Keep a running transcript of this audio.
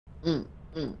Mm,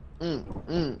 Can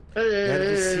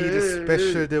you see the Hey.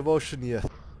 special devotion here?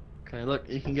 Okay, look,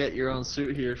 you can get your own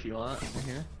suit here if you want. Right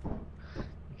here.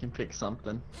 You can pick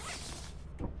something.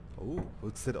 Oh,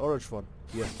 what's that orange one?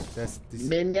 Yeah, that's this.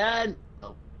 Minion!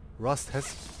 Oh. Rust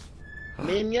has.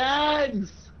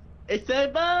 Minions! It's a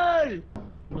ball!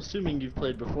 I'm assuming you've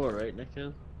played before, right,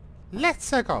 Nikhil? Let's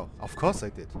go! Of course I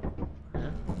did.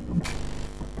 Yeah.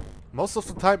 Most of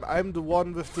the time I'm the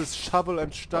one with this shovel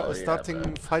and Oh, yeah, starting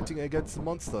but- fighting against the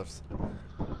monsters.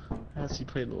 Has he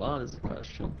played a lot is the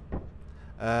question.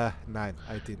 Nein,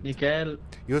 I didn't. Nikhil,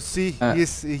 You see,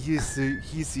 he's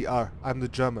the R. I'm the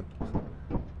German.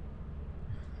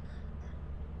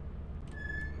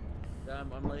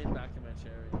 I'm laying back in my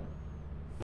chair.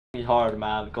 It's hard,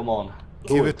 man. Come on.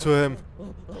 Give it to him.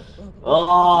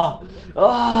 Oh,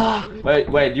 oh.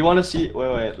 Wait. You want to see?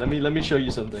 Wait. Let me show you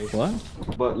something. What?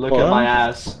 But look at my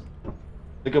ass.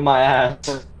 Look at my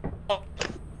ass.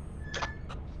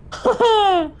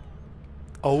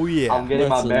 Oh yeah. I'm getting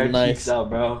That's my bare nice. cheeks out,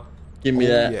 bro. Give me Oh,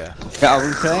 that. yeah. Yeah, are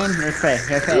we playing? Let's play.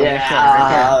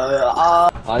 Yeah.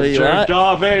 I Wait, jerked what?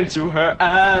 off into her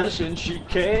ass and she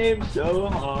came so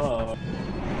hard.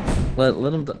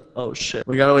 Let him. Oh shit.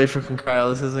 We gotta wait for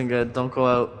Concryo. This isn't good. Don't go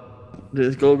out.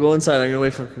 Just go inside. I'm gonna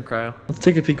wait for Concryo. Let's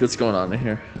take a peek what's going on in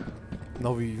here.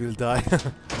 No, we will die.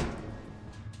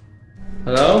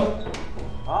 Hello?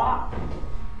 Ah.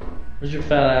 Where's your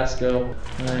fat ass go?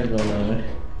 I ain't going that way.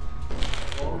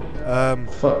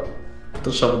 Fuck. Put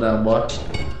the shovel down, boy.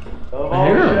 Oh,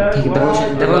 hear him. shit, Take it,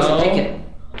 what? devotion, take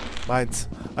it. Mines.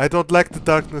 I don't like the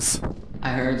darkness. I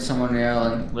heard someone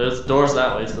yelling. There's doors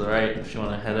that way to the right if you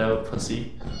wanna head out,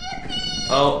 pussy.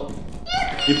 Oh.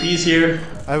 Yippie's here.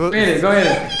 I will. Go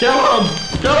ahead. Kill him!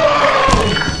 Kill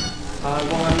him! I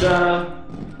wonder.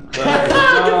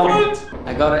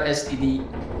 I got an STD.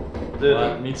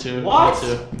 What? Me too. What? Me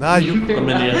too. Nah, you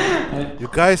Chlamydia. you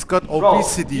guys got Bro,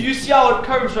 obesity. do you see how it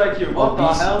curves right here? What the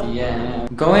hell? Yeah.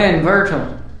 Go in,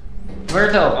 Virtual.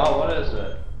 Virtual. Oh, what is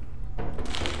it?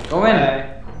 Go in.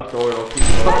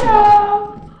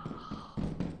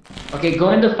 Okay, go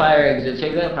into fire exit.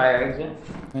 Check that fire exit.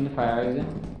 Go into fire exit.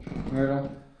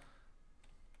 Myrtle.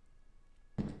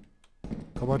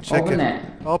 Come on, check Open it.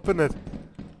 it. Open it.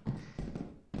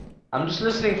 I'm just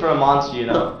listening for a monster, you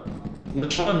know.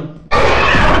 Which one?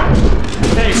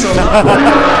 Hey, so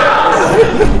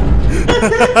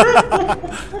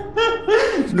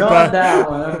Not that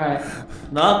one, okay.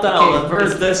 not that Okay, one. Where's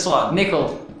first- this one?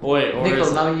 Nickel. Wait, or Nickel,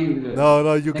 is now you do it.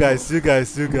 No, you guys. I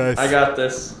got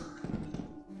this.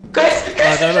 Guys,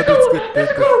 No, that's good.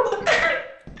 That's good.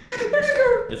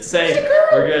 It's safe.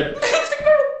 We're good.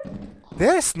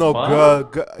 There's no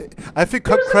What? girl. I think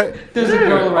Concryo. There's a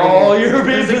girl right Oh, here. you're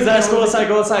being possessed. Go inside.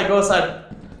 Go inside. Go inside.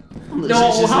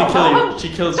 No, she's how- gonna kill how- you. She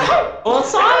kills you. Go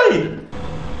inside.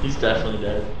 He's definitely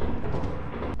dead.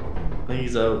 I think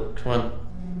he's out. Come on.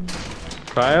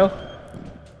 Cryo?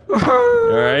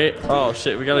 Alright. Oh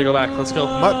shit, we gotta go back. Let's go.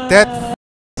 That.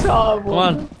 Come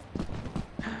on.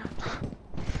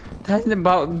 That's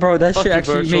about, bro. That Fuck shit you,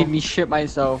 actually Virtual. made me shit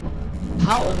myself.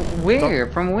 How? Where?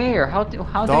 From where? How?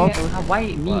 Don't- Why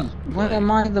me? Why am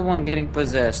I the one getting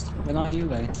possessed? Why not you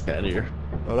guys? Get out of here.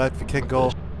 Alright, we can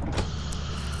go.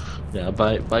 Yeah,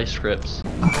 buy scripts.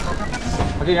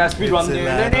 Okay, guys, speed run. It's a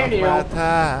land of my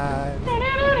time.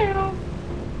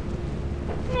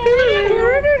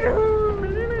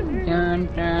 Dun,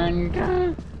 dun,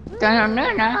 dun. Dun, dun,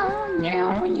 dun, dun.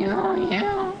 Meow, meow,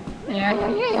 meow. Meow,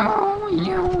 meow,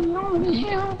 meow, meow,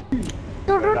 meow.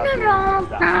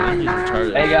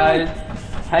 Retarded.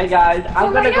 Hey guys,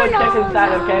 I'm gonna go check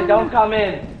inside, okay? Don't come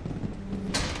in.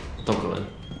 Don't go in.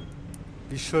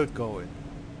 We should go in.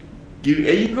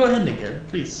 You go ahead again,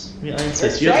 please. Yeah, I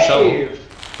insist. You have a shovel.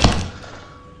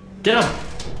 Get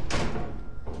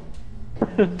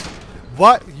him.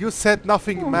 What? You said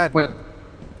nothing, man. Wait,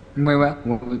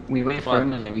 we wait for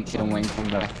him and then we kill him when he comes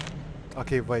back.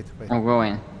 Okay, wait. I'll go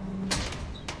in.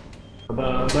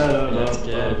 Let's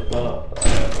go.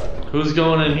 Who's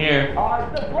going in here? Oh,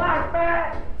 it's the black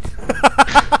man!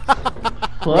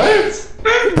 What?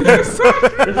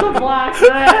 It's a black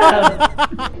man!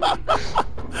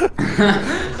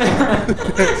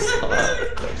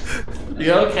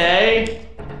 You okay?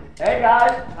 Hey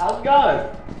guys, how's it going?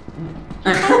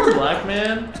 Black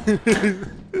man?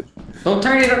 Don't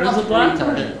turn it There's off. a black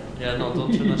man. Yeah, no,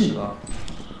 don't turn that shit off.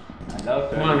 I know,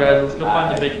 Come on, guys, let's go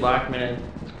find the big black man.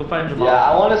 Let's go find Jamal. Yeah,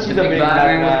 I want to see the big black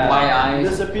man. with white eyes.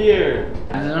 Disappear.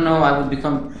 I don't know. I would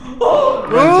become.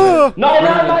 Oh! No,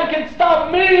 that man can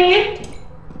stop me!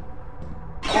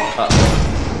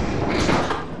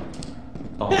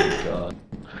 Oh my god.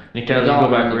 Nikhil, you go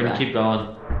back, we're gonna keep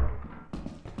going.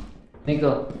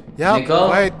 Nico. Ja, Nico?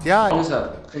 wait, ja. What's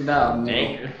up? Sit down,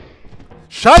 Nico.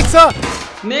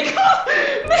 Scheiße! Nico!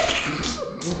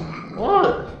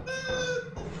 What?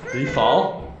 Did he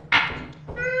fall?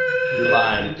 You're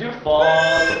lying. Did you fall?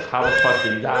 How the fuck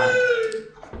did he die?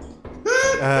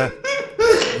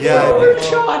 Yeah, I did.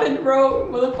 Overshot it, bro.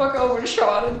 Motherfucker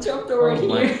overshot and jumped over Oh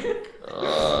my here.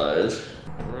 God.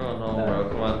 Run on, bro.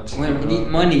 Come on. Wait, we need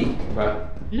money, bro.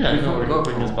 Yeah, I know. We're gonna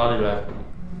bring his body back.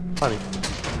 Buddy.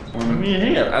 I mean,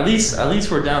 hey, at least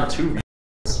we're down 2. Not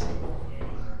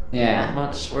Yeah.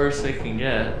 much worse they can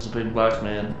get. It's a big black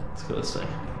man. Let's go this way.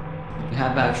 We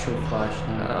have actual flash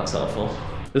now. That's helpful.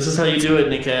 This is how you do it,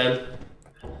 Nickhead.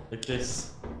 Like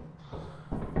this.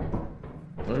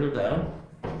 Put it down.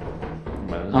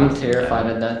 I'm terrified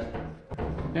of that.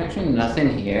 There's actually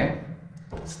nothing here.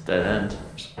 It's dead end.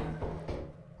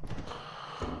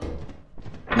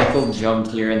 Nico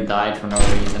jumped here and died for no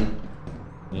reason.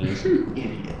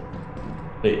 Idiot.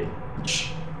 Wait. Shh.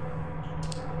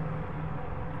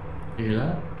 You hear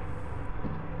that?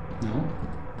 No.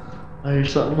 I hear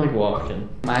something like walking.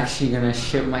 I'm actually gonna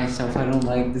shit myself. I don't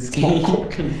like this game.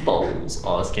 Walking balls.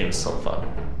 Oh, this game is so fun.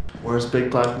 Where's Big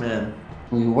Black Man?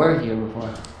 We were here before.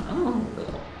 I don't know where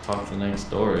the fuck the next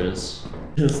door is.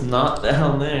 It's not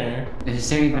down there. Is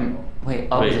there even... Wait,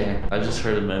 up Wait, there. I just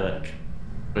heard a mimic.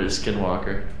 Wait, a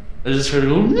skinwalker. I just heard it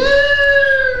go.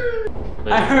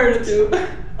 Wait, I heard it too.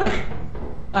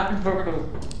 I heard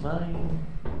it. Mine.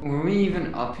 Were we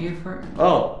even up here for...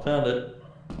 Oh, found it.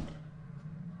 I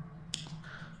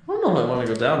don't know if I want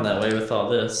to go down that way with all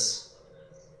this.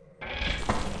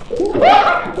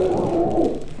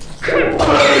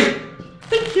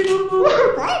 Thank you.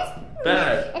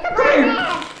 Bad.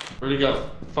 Where'd he go?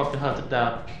 Fucking hunt it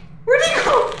down. Where'd he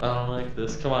go? I don't like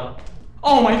this. Come on.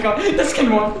 Oh my god, the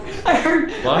skinwalker. I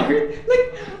heard... What? I heard...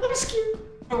 Like... I'm scared.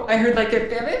 Oh, I heard like a...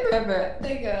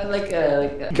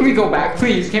 Can we go back,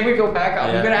 please? Can we go back?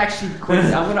 I'm Yeah. gonna actually quit.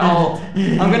 I'm gonna alt.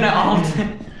 I'm gonna alt.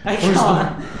 I can't.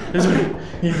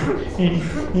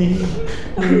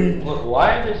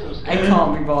 Why are they so I scared?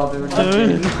 can't be bothered.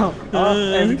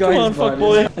 No. And Come on, fuck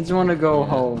boy. I just wanna go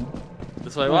home.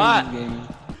 This way. What?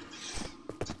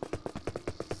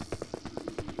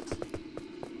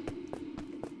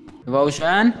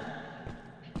 Devotion?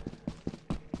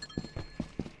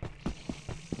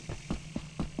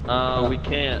 We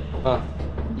can't.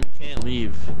 We can't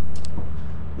leave.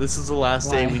 This is the last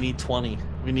day. Why? We need 20.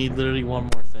 We need literally one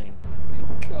more thing.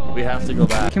 We have to go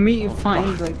back. Can we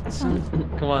find like some...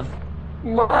 Come on.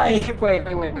 Why? Wait.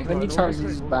 Let me charge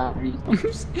these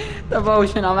batteries.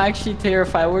 Devotion, I'm actually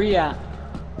terrified. Where you at?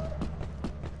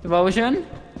 Devotion?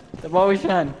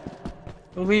 Devotion.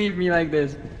 Don't leave me like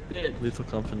this. Lethal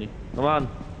company. Come on.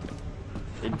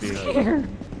 It'd be Here.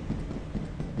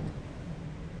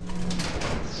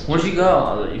 Where'd you go?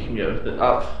 I'll let you can go with it.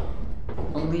 Up.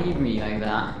 Don't leave me like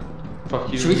that.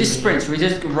 Fuck you. Should we just sprint? Should we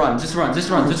just run? Just run.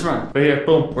 Right here.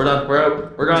 Boom. We're done. We're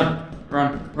out. We're gone.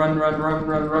 Run.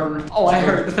 Oh, I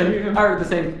heard the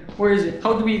thing. Where is it?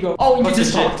 How do we go? Oh, you What's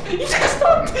just this stopped. You just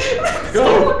stopped. Go.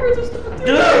 Skywalker just stopped.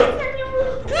 Get out.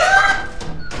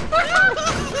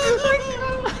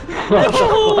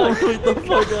 Oh, get the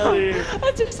fuck out of here.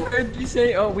 I just heard you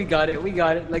say, "Oh, we got it,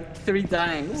 like 3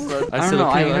 times." I don't said, know.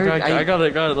 okay, I got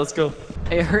it. Let's go.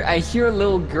 I hear a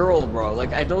little girl, bro.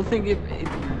 Like I don't think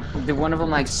did one of them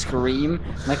like scream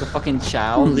like a fucking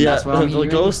child? Yeah, That's what I'm the hearing?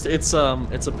 ghost. It's a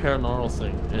paranormal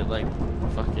thing. It like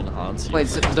fucking haunts you. Wait,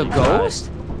 so the You die.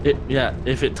 ghost? Yeah.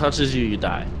 If it touches you, you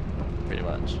die. Pretty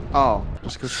much. Oh.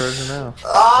 Just go charge it now.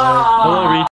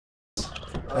 Ah!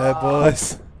 Hello,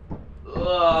 Boys.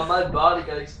 Ugh, my body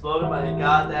got exploded by the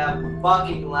goddamn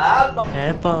fucking laptop.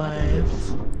 Hey,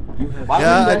 boys. Why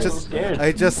Yeah, were I you guys so just scared? missed.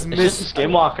 It's just a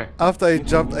skinwalker. After I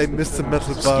jumped, I missed the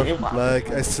metal bar.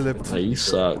 Like I slipped. Hey, you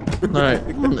suck. Alright,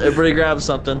 everybody grab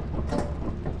something.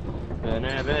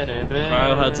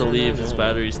 Kyle had to leave, his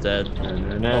battery's dead.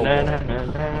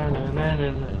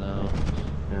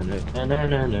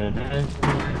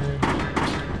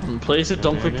 Place it,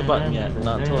 don't click the button yet.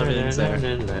 Not until everything's there.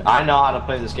 I know how to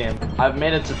play this game. I've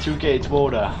made it to 2K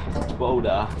Twoda.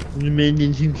 You made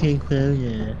it to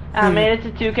 2K yeah. I made it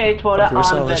to 2K Twoda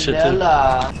Where's all on this shit to-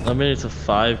 vanilla. I made it to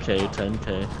 5K,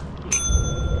 10K.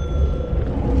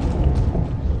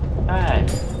 Hey.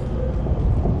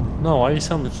 No, why are you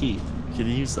selling the key? You could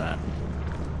use that.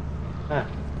 Huh.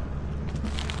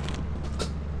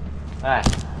 Hey.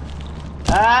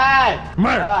 Hey! Come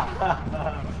here!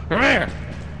 Come here!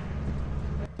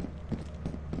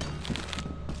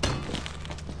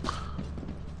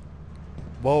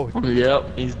 Whoa.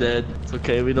 Yep, he's dead. It's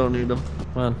okay, we don't need him.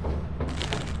 Come on.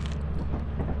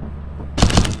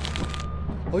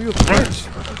 Oh, you bitch.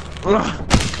 For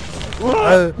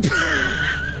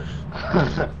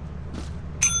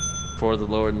the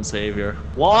Lord and Savior.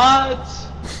 What?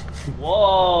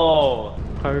 Whoa.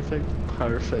 Perfect,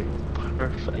 perfect,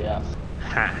 perfect. Yeah.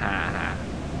 Ha ha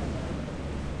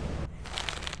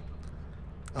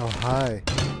Oh, hi.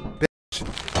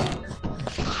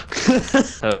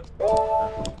 ha.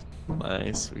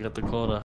 Nice, we got the quota.